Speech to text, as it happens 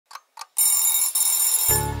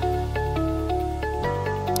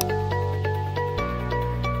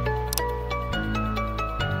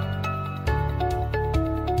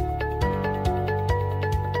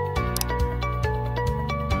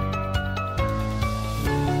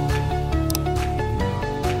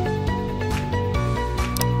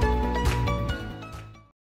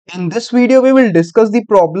In this video, we will discuss the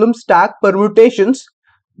problem stack permutations.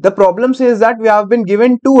 The problem says that we have been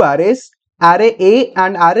given two arrays, array A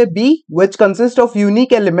and array B, which consist of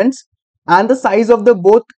unique elements, and the size of the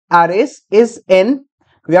both arrays is n.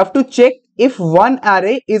 We have to check if one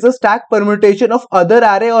array is a stack permutation of other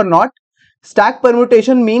array or not. Stack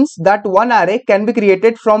permutation means that one array can be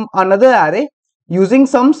created from another array using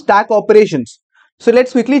some stack operations. So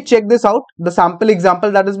let's quickly check this out, the sample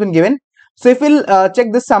example that has been given. So if we'll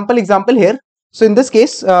check this sample example here, so in this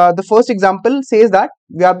case, the first example says that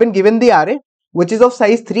we have been given the array which is of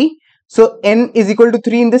size 3. So n is equal to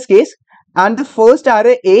 3 in this case, and the first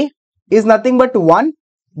array A is nothing but 1,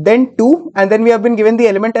 then 2, and then we have been given the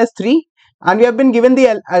element as 3, and we have been given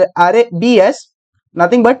the array B as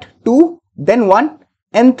nothing but 2, then 1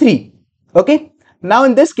 and 3. Okay, now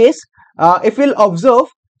in this case, if we'll observe,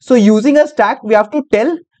 so using a stack we have to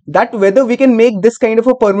tell that whether we can make this kind of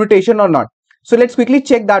a permutation or not. So let's quickly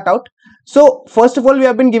check that out. So first of all, we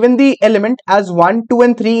have been given the element as 1, 2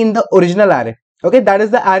 and 3 in the original array. Okay, that is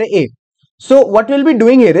the array A. So what we'll be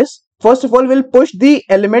doing here is, first of all, we'll push the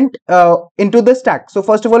element into the stack. So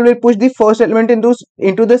first of all, we'll push the first element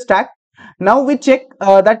into the stack. Now we check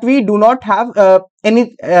that we do not have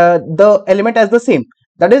the element as the same.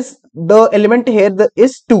 That is, the element here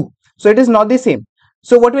is 2. So it is not the same.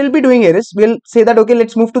 So what we'll be doing here is, we'll say that okay,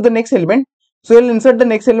 let's move to the next element. So we'll insert the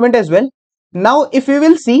next element as well. Now if we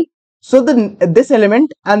will see, so this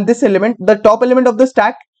element and this element, the top element of the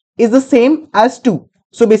stack is the same as 2.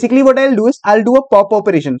 So basically what I'll do is, I'll do a pop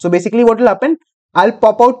operation. So basically what will happen, I'll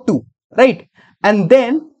pop out 2, right? And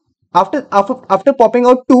then after popping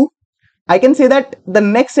out 2, I can say that the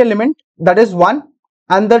next element, that is 1,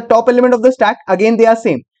 and the top element of the stack, again they are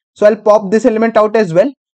same. So I'll pop this element out as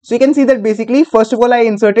well. So you can see that basically, first of all, I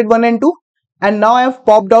inserted 1 and 2, and now I have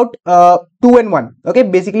popped out 2 and 1. Okay,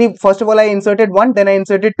 basically, first of all, I inserted 1, then I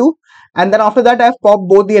inserted 2, and then after that, I have popped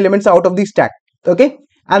both the elements out of the stack. Okay,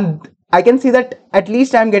 and I can see that at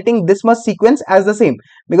least I am getting this much sequence as the same,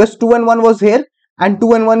 because 2 and 1 was here, and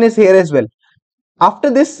 2 and 1 is here as well. After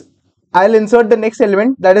this, I'll insert the next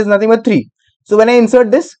element, that is nothing but 3. So when I insert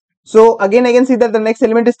this, so again I can see that the next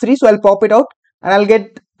element is 3, so I'll pop it out and I'll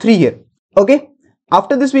get 3 here. Okay.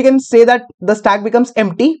 After this, we can say that the stack becomes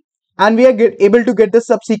empty, and we are able to get this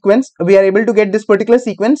subsequence. We are able to get this particular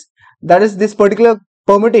sequence, that is this particular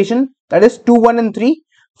permutation, that is 2, 1 and 3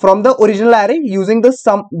 from the original array using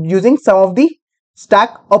some of the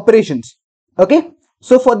stack operations. Okay,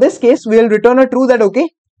 so for this case, we will return a true that okay,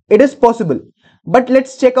 it is possible. But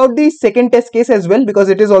let's check out the second test case as well, because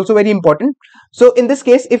it is also very important. So in this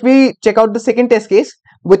case, if we check out the second test case,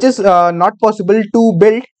 which is not possible to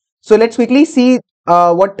build, so let's quickly see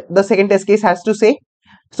what the second test case has to say.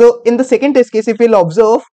 So in the second test case, if we'll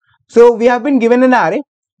observe, so we have been given an array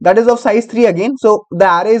that is of size 3 again. So the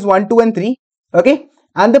array is 1, 2 and 3. Okay,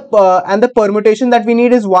 and the permutation that we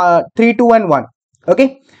need is 3, 2 and 1.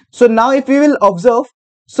 Okay, so now if we will observe,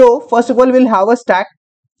 so first of all, we'll have a stack.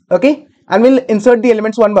 Okay, and we'll insert the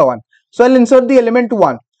elements one by one. So I'll insert the element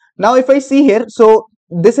 1. Now if I see here, so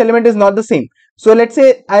this element is not the same. So let's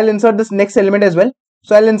say I'll insert this next element as well.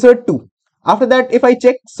 So I'll insert 2. After that, if I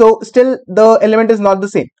check, so still the element is not the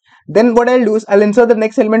same. Then what I'll do is, I'll insert the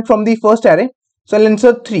next element from the first array. So I'll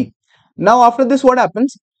insert 3. Now after this, what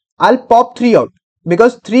happens? I'll pop 3 out,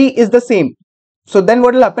 because 3 is the same. So then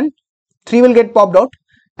what will happen? 3 will get popped out.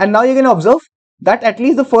 And now you can observe that at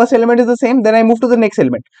least the first element is the same. Then I move to the next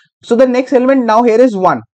element. So the next element now here is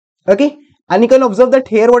 1. Okay. And you can observe that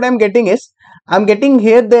here what I'm getting is, I'm getting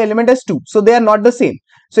here the element as 2. So they are not the same.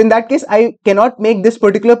 So in that case, I cannot make this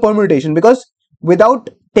particular permutation, because without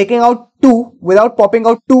taking out 2, without popping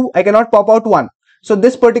out 2, I cannot pop out 1. So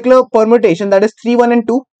this particular permutation, that is 3, 1 and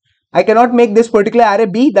 2, I cannot make this particular array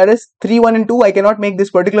B, that is 3, 1 and 2, I cannot make this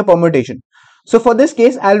particular permutation. So for this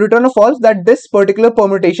case, I'll return a false, that this particular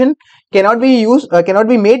permutation cannot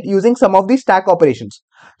be made using some of the stack operations.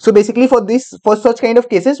 So basically for such kind of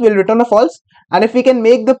cases, we'll return a false, and if we can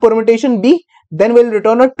make the permutation B, then we'll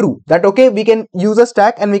return a true, that okay, we can use a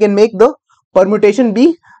stack and we can make the permutation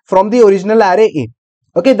B from the original array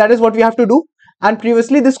A. Okay, that is what we have to do. And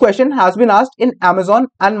previously this question has been asked in Amazon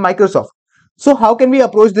and Microsoft. So how can we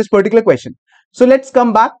approach this particular question? So let's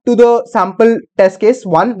come back to the sample test case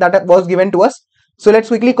 1 that was given to us. So let's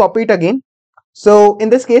quickly copy it again. So in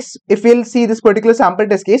this case, if we'll see this particular sample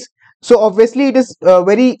test case, so obviously it is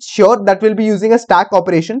very sure that we'll be using a stack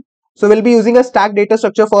operation. So we'll be using a stack data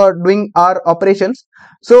structure for doing our operations.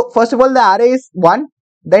 So first of all, the array is 1,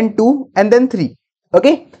 then 2 and then 3.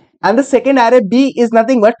 Okay, and the second array B is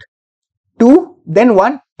nothing but 2, then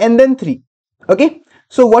 1 and then 3. Okay,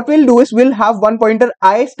 So what we'll do is we'll have one pointer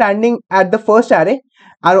I standing at the first array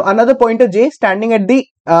and another pointer j standing at the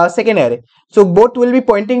second array. So both will be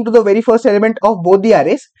pointing to the very first element of both the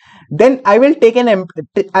arrays. Then I will take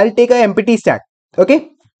I'll take an empty stack. Okay,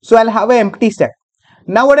 so I'll have an empty stack.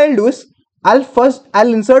 Now what I'll do is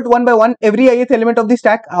I'll insert one by one every ith element of the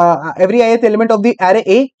stack, every ith element of the array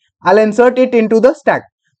A. I'll insert it into the stack.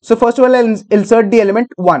 So first of all, I'll insert the element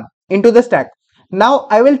 1 into the stack. Now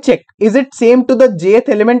I will check, is it same to the jth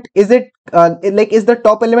element? Is it is the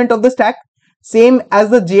top element of the stack same as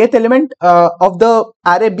the jth element of the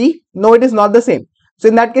array B? No, it is not the same. So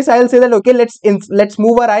in that case, I will say that okay, let's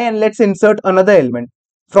move our I and let's insert another element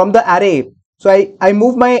from the array A. So I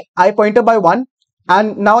move my I pointer by 1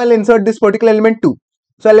 and now I'll insert this particular element 2.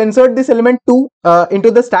 So I'll insert this element 2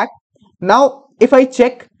 into the stack. Now if I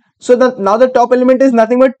check, so now the top element is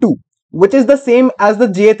nothing but 2, which is the same as the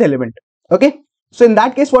jth element. Okay, so in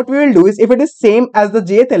that case what we will do is, if it is same as the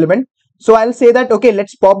jth element, so I'll say that okay,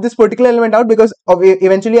 let's pop this particular element out, because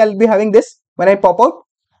eventually I'll be having this when I pop out,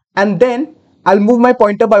 and then I'll move my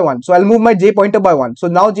pointer by 1. So I'll move my j pointer by 1. So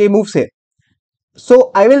now j moves here.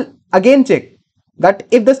 So I will again check that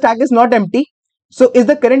if the stack is not empty, so is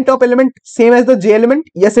the current top element same as the j element?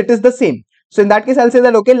 Yes, it is the same. So in that case, I'll say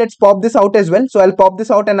that okay, let's pop this out as well. So I'll pop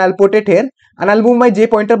this out and I'll put it here, and I'll move my j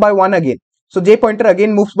pointer by 1 again. So j pointer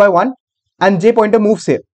again moves by 1 and j pointer moves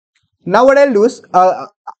here. Now what I'll do is,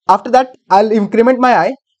 after that I'll increment my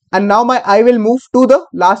I, and now my I will move to the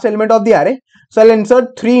last element of the array. So I'll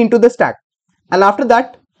insert 3 into the stack, and after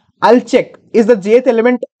that I'll check, is the jth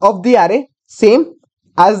element of the array same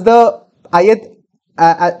as the ith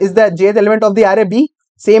is the jth element of the array B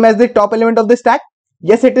same as the top element of the stack?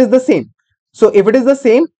 Yes, it is the same. So if it is the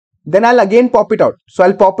same, then I'll again pop it out. So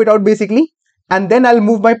I'll pop it out basically, and then I'll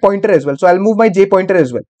move my pointer as well. So I'll move my j pointer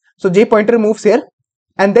as well. So j pointer moves here,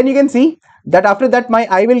 and then you can see that after that my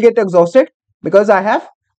I will get exhausted, because I have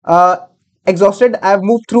I have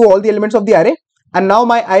moved through all the elements of the array, and now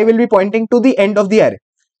my I will be pointing to the end of the array,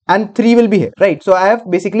 and 3 will be here, right? So I have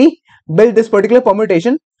basically built this particular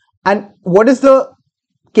permutation. And what is the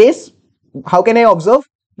case? How can I observe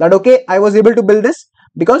that okay, I was able to build this?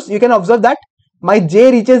 Because you can observe that my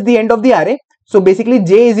j reaches the end of the array. So basically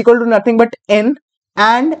j is equal to nothing but n,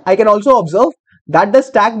 and I can also observe that the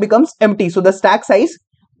stack becomes empty. So the stack size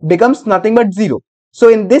becomes nothing but 0. So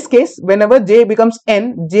in this case, whenever j becomes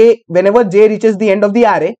n, whenever j reaches the end of the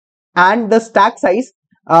array and the stack size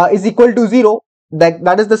is equal to 0,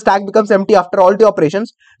 that is, the stack becomes empty after all the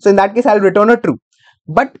operations. So in that case, I'll return a true.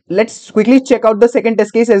 But let's quickly check out the second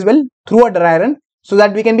test case as well through a dry run, so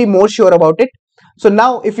that we can be more sure about it. So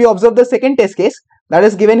now if you observe the second test case that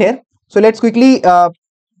is given here, so let's quickly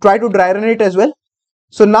try to dry run it as well.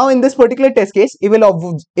 So now in this particular test case, if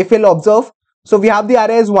you'll observe, so we have the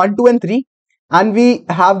array as 1, 2 and 3, and we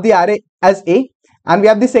have the array as A, and we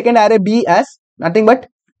have the second array B as nothing but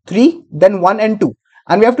 3, then 1 and 2,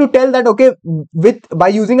 and we have to tell that okay, by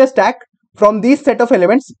using a stack from these set of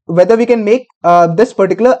elements, whether we can make this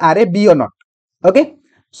particular array B or not. Okay,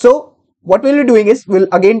 so what we'll be doing is, we'll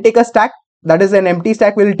again take a stack, that is an empty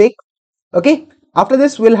stack we'll take. Okay, after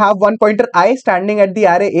this we'll have one pointer I standing at the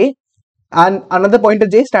array A and another pointer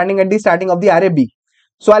j standing at the starting of the array B.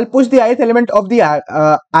 So I'll push the ith element of the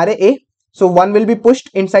array A. So 1 will be pushed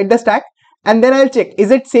inside the stack, and then I'll check, is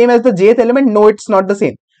it same as the jth element? No, it's not the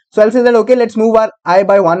same. So I'll say that okay, let's move our I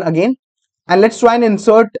by 1 again, and let's try and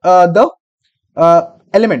insert the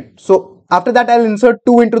element. So after that I'll insert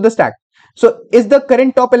 2 into the stack. So is the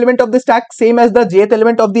current top element of the stack same as the jth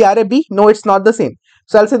element of the array B? No, it's not the same.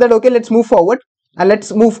 So I'll say that okay, let's move forward and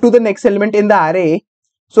let's move to the next element in the array A.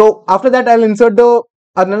 So after that I'll insert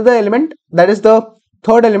another element, that is the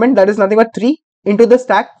third element, that is nothing but 3 into the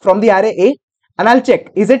stack from the array A, and I'll check,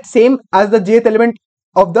 is it same as the jth element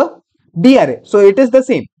of the B array? So it is the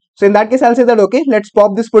same. So in that case I'll say that okay, let's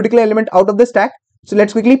pop this particular element out of the stack. So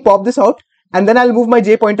let's quickly pop this out, and then I'll move my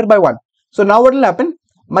j pointer by 1. So now what will happen?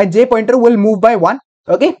 My j pointer will move by 1.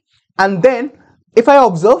 Okay, and then if I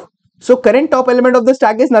observe, so current top element of the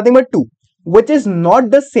stack is nothing but 2, which is not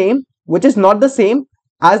the same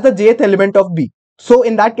as the jth element of B. So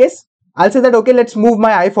in that case I'll say that okay, let's move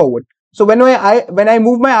my I forward. So when I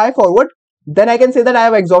move my I forward, then I can say that I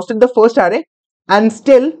have exhausted the first array, and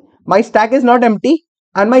still my stack is not empty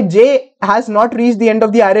and my j has not reached the end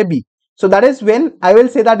of the array B. So that is when I will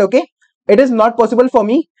say that okay, it is not possible for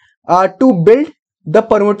me to build the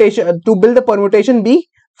permutation B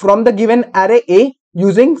from the given array A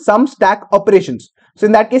using some stack operations. So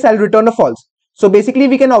in that case I'll return a false. So basically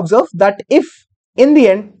we can observe that if in the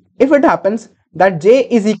end, if it happens that j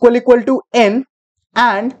is equal to n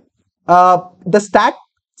and the stack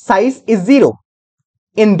size is 0,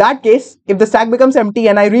 in that case, if the stack becomes empty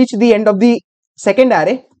and I reach the end of the second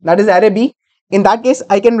array, that is array B, in that case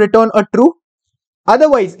I can return a true.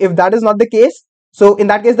 Otherwise, if that is not the case, so in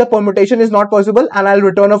that case the permutation is not possible and I'll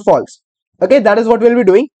return a false. Okay, that is what we'll be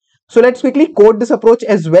doing. So let's quickly code this approach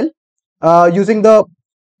as well using the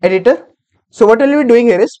editor. So what we'll be doing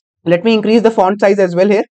here is, let me increase the font size as well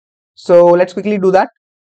here. So let's quickly do that.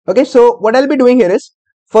 Okay, so what I'll be doing here is,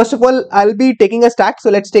 first of all, I'll be taking a stack. So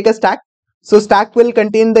let's take a stack. So stack will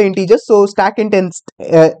contain the integers. So stack int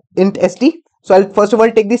st. So I'll first of all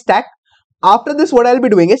take the stack. After this, what I'll be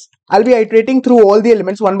doing is, I'll be iterating through all the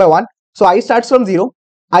elements one by one. So I starts from 0.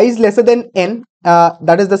 I is lesser than n.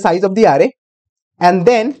 That is the size of the array. And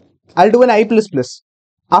then I'll do an I++.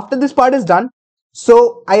 After this part is done,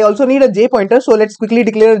 so I also need a j pointer. So let's quickly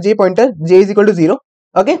declare a j pointer. J is equal to 0.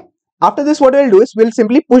 Okay. After this, what we'll do is, we'll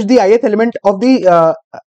simply push the ith element of the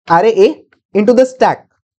array A into the stack.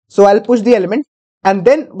 So I'll push the element, and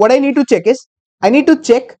then what I need to check is, I need to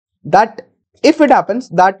check that if it happens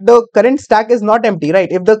that the current stack is not empty,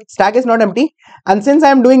 right? If the stack is not empty, and since I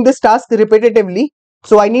am doing this task repetitively,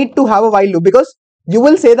 so I need to have a while loop, because you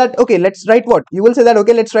will say that, okay, let's write what? You will say that,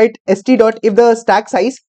 okay, let's write st dot if the stack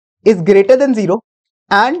size is greater than 0,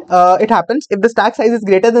 and it happens if the stack size is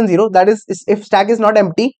greater than 0, that is if stack is not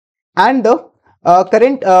empty, and the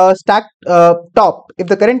current stack top, if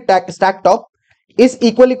the current stack top is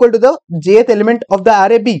equal to the jth element of the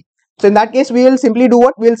array B. So in that case, we will simply do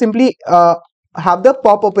what? We will simply have the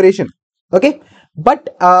pop operation. Okay,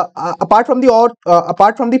 but apart from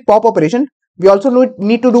the pop operation, we also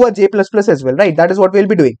need to do a j++ as well, right? That is what we will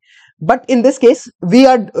be doing. But in this case, we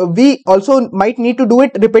also might need to do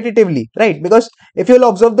it repetitively, right? Because if you will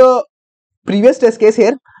observe the previous test case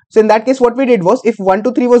here, so in that case, what we did was, if 1,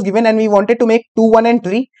 2, 3 was given and we wanted to make 2, 1 and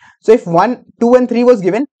 3. So if 1, 2 and 3 was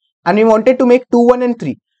given and we wanted to make 2, 1 and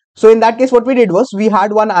 3. So in that case, what we did was, we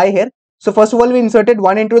had one I here. So first of all, we inserted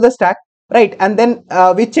 1 into the stack, right? And then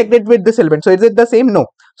we checked it with this element. So is it the same? No.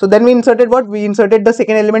 So then we inserted what? We inserted the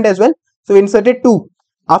second element as well. So we inserted 2.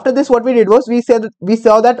 After this, what we did was, we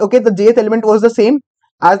saw that, okay, the jth element was the same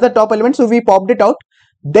as the top element. So we popped it out.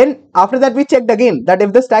 Then after that, we checked again that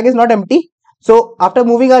if the stack is not empty. So after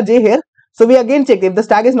moving our j here, so we again checked if the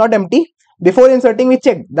stack is not empty. Before inserting, we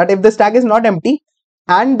checked that if the stack is not empty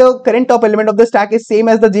and the current top element of the stack is same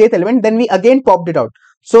as the jth element, then we again popped it out.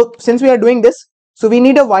 So since we are doing this, so we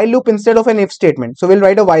need a while loop instead of an if statement. So we'll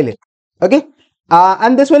write a while here. Okay.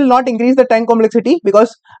 And this will not increase the time complexity,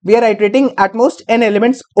 because we are iterating at most n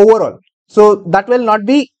elements overall. So that will not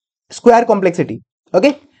be square complexity.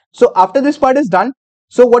 Okay. So after this part is done,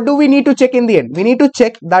 so what do we need to check in the end? We need to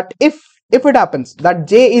check that if it happens that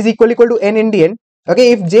j is equal to n in the end,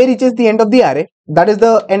 okay, if j reaches the end of the array, that is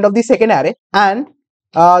the end of the second array, and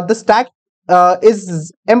the stack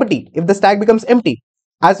is empty, if the stack becomes empty,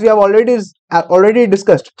 as we have already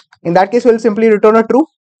discussed, in that case we'll simply return a true.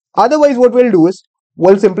 Otherwise, what we'll do is,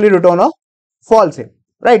 we'll simply return a false here,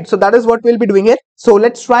 right? So that is what we'll be doing here. So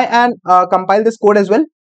let's try and compile this code as well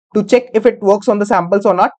to check if it works on the samples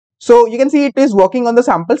or not. So you can see it is working on the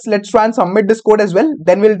samples. Let's try and submit this code as well.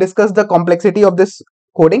 Then we'll discuss the complexity of this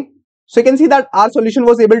coding. So you can see that our solution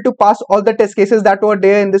was able to pass all the test cases that were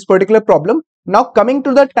there in this particular problem. Now coming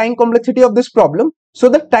to the time complexity of this problem. So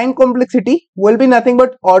the time complexity will be nothing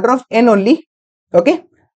but order of n only. Okay.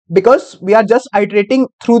 Because we are just iterating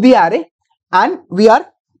through the array and we are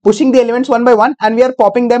pushing the elements one by one and we are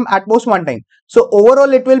popping them at most one time. So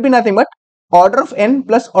overall it will be nothing but order of n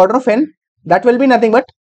plus order of n. That will be nothing but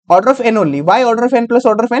order of n only. Why order of n plus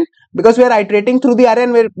order of n? Because we are iterating through the array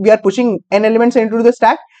and we are pushing n elements into the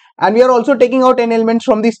stack, and we are also taking out n elements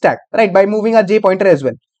from the stack, right, by moving our j pointer as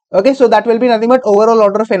well. Okay, so that will be nothing but overall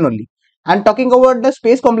order of n only. And talking about the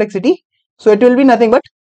space complexity, so it will be nothing but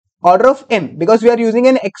order of n, because we are using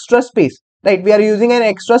an extra space, right? We are using an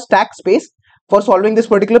extra stack space for solving this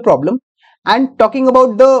particular problem. And talking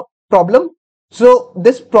about the problem, so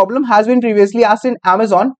this problem has been previously asked in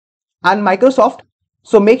Amazon and Microsoft.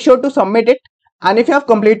 So make sure to submit it. And if you have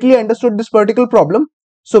completely understood this particular problem,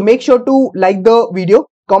 so make sure to like the video,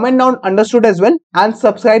 comment down understood as well, and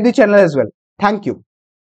subscribe the channel as well. Thank you.